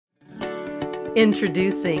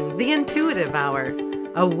Introducing the Intuitive Hour.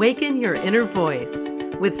 Awaken your inner voice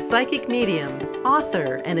with psychic medium,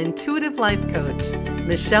 author, and intuitive life coach,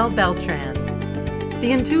 Michelle Beltran.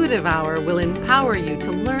 The Intuitive Hour will empower you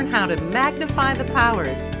to learn how to magnify the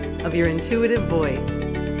powers of your intuitive voice.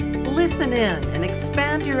 Listen in and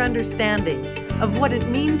expand your understanding of what it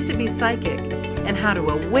means to be psychic and how to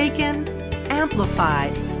awaken, amplify,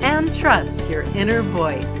 and trust your inner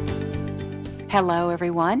voice. Hello,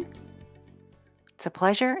 everyone. It's a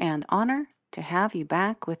pleasure and honor to have you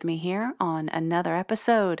back with me here on another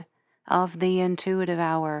episode of the Intuitive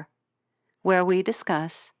Hour, where we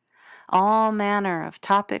discuss all manner of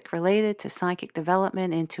topic related to psychic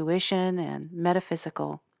development, intuition, and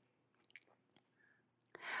metaphysical.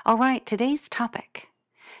 All right, today's topic,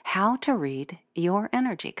 how to read your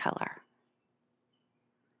energy color.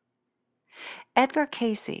 Edgar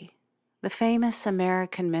Cayce, the famous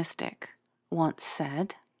American mystic, once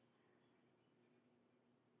said,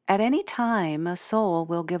 "At any time a soul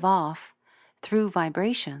will give off, through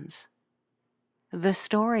vibrations, the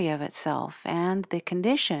story of itself and the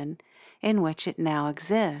condition in which it now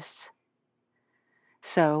exists.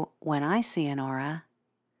 So when I see an aura,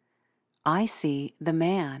 I see the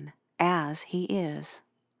man as he is."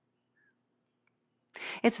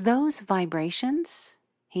 It's those vibrations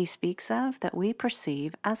he speaks of that we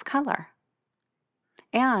perceive as color.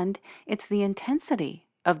 And it's the intensity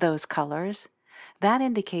of those colors that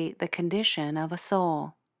indicate the condition of a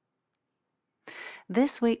soul.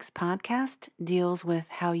 This week's podcast deals with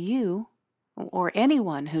how you, or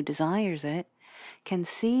anyone who desires it, can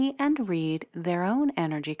see and read their own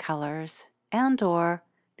energy colors and/or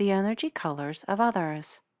the energy colors of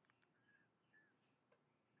others.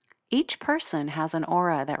 Each person has an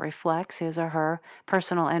aura that reflects his or her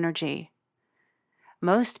personal energy.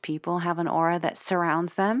 Most people have an aura that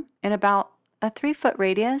surrounds them in about a 3-foot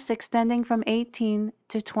radius extending from 18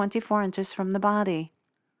 to 24 inches from the body.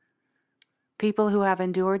 People who have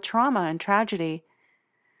endured trauma and tragedy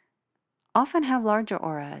often have larger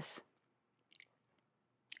auras.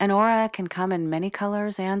 An aura can come in many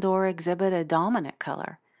colors and/or exhibit a dominant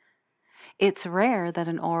color. It's rare that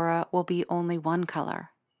an aura will be only one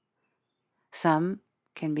color. Some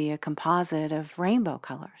can be a composite of rainbow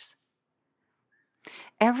colors.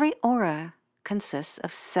 Every aura consists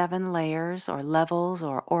of 7 layers or levels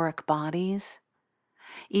or auric bodies.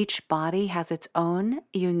 Each body has its own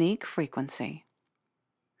unique frequency.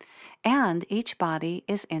 And each body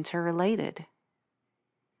is interrelated.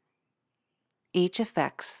 Each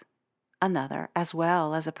affects another as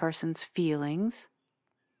well as a person's feelings,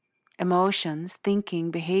 emotions,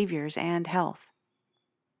 thinking, behaviors, and health.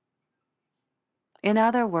 In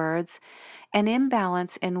other words, an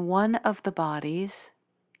imbalance in one of the bodies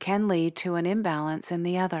can lead to an imbalance in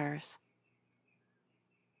the others.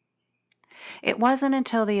 It wasn't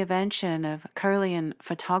until the invention of Kirlian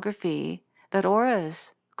photography that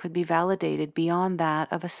auras could be validated beyond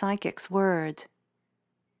that of a psychic's word.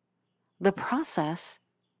 The process,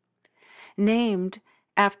 named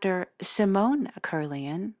after Simone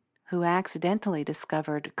Kirlian, who accidentally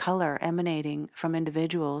discovered color emanating from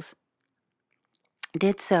individuals,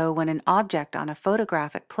 did so when an object on a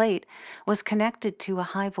photographic plate was connected to a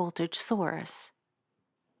high-voltage source.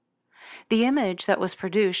 The image that was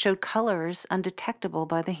produced showed colors undetectable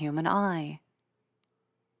by the human eye.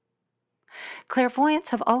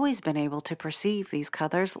 Clairvoyants have always been able to perceive these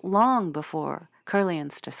colors long before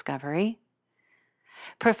Kirlian's discovery.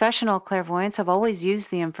 Professional clairvoyants have always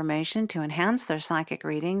used the information to enhance their psychic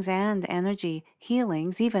readings and energy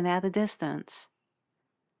healings, even at a distance.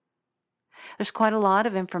 There's quite a lot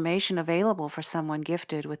of information available for someone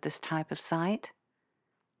gifted with this type of sight.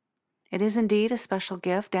 It is indeed a special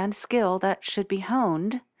gift and skill that should be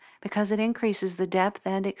honed because it increases the depth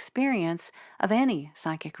and experience of any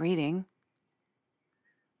psychic reading.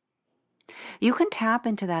 You can tap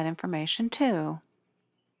into that information too.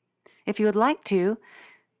 If you would like to,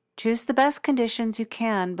 choose the best conditions you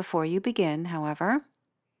can before you begin, however.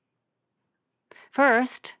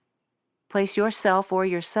 First, place yourself or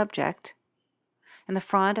your subject in the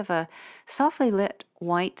front of a softly lit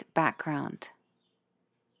white background.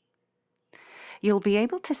 You'll be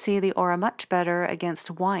able to see the aura much better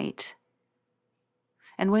against white.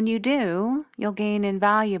 And when you do, you'll gain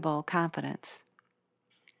invaluable confidence.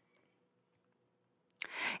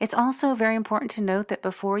 It's also very important to note that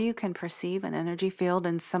before you can perceive an energy field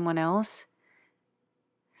in someone else,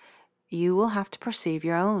 you will have to perceive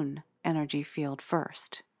your own energy field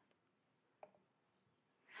first.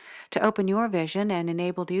 To open your vision and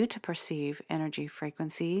enable you to perceive energy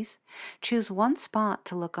frequencies, choose one spot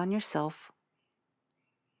to look on yourself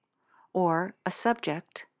or a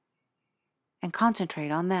subject and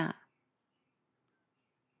concentrate on that.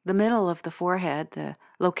 The middle of the forehead, the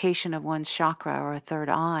location of one's chakra or third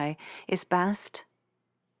eye, is best.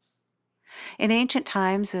 In ancient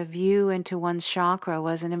times, a view into one's chakra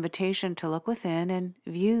was an invitation to look within and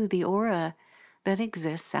view the aura that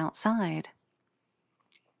exists outside.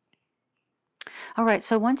 All right,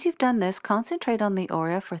 so once you've done this, concentrate on the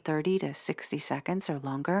aura for 30 to 60 seconds or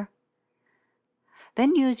longer.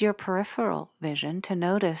 Then use your peripheral vision to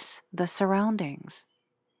notice the surroundings.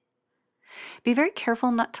 Be very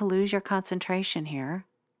careful not to lose your concentration here.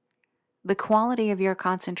 The quality of your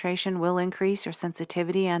concentration will increase your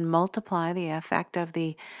sensitivity and multiply the effect of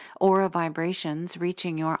the aura vibrations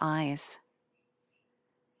reaching your eyes.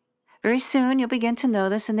 Very soon, you'll begin to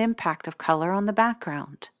notice an impact of color on the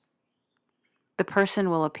background. The person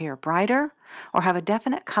will appear brighter or have a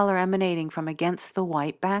definite color emanating from against the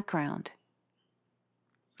white background.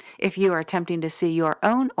 If you are attempting to see your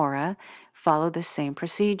own aura, follow the same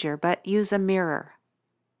procedure, but use a mirror.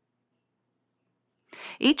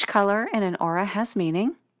 Each color in an aura has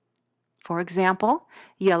meaning. For example,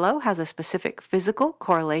 yellow has a specific physical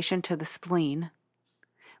correlation to the spleen,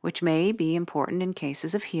 which may be important in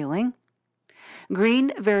cases of healing.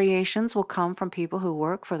 Green variations will come from people who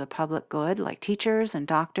work for the public good, like teachers and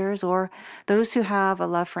doctors, or those who have a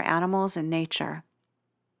love for animals and nature.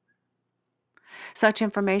 Such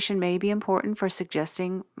information may be important for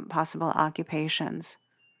suggesting possible occupations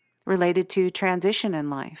related to transition in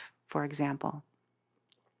life, for example.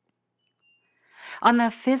 On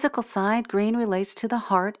the physical side, green relates to the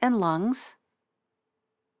heart and lungs.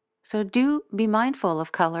 So do be mindful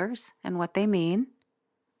of colors and what they mean.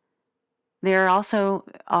 There also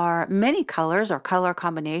are many colors or color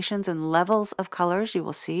combinations and levels of colors you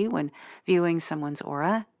will see when viewing someone's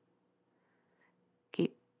aura.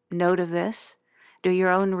 Keep note of this. Do your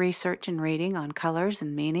own research and reading on colors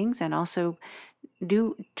and meanings, and also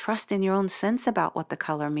do trust in your own sense about what the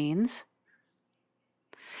color means.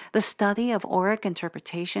 The study of auric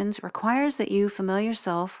interpretations requires that you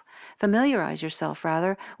familiarize yourself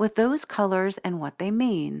with those colors and what they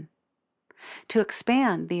mean. To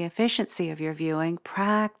expand the efficiency of your viewing,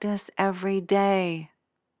 practice every day.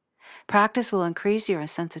 Practice will increase your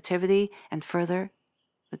sensitivity and further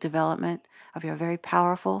the development of your very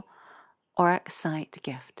powerful auric sight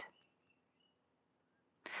gift.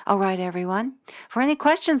 All right, everyone. For any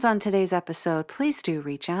questions on today's episode, please do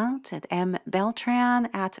reach out at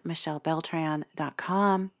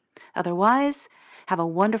mbeltran@michellebeltran.com. Otherwise, have a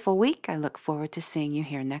wonderful week. I look forward to seeing you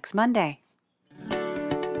here next Monday.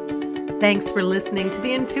 Thanks for listening to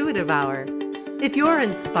the Intuitive Hour. If you're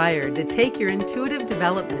inspired to take your intuitive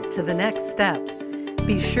development to the next step,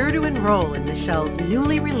 be sure to enroll in Michelle's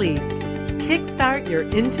newly released Kickstart Your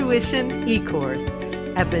Intuition e-course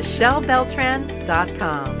at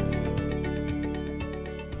michellebeltran.com.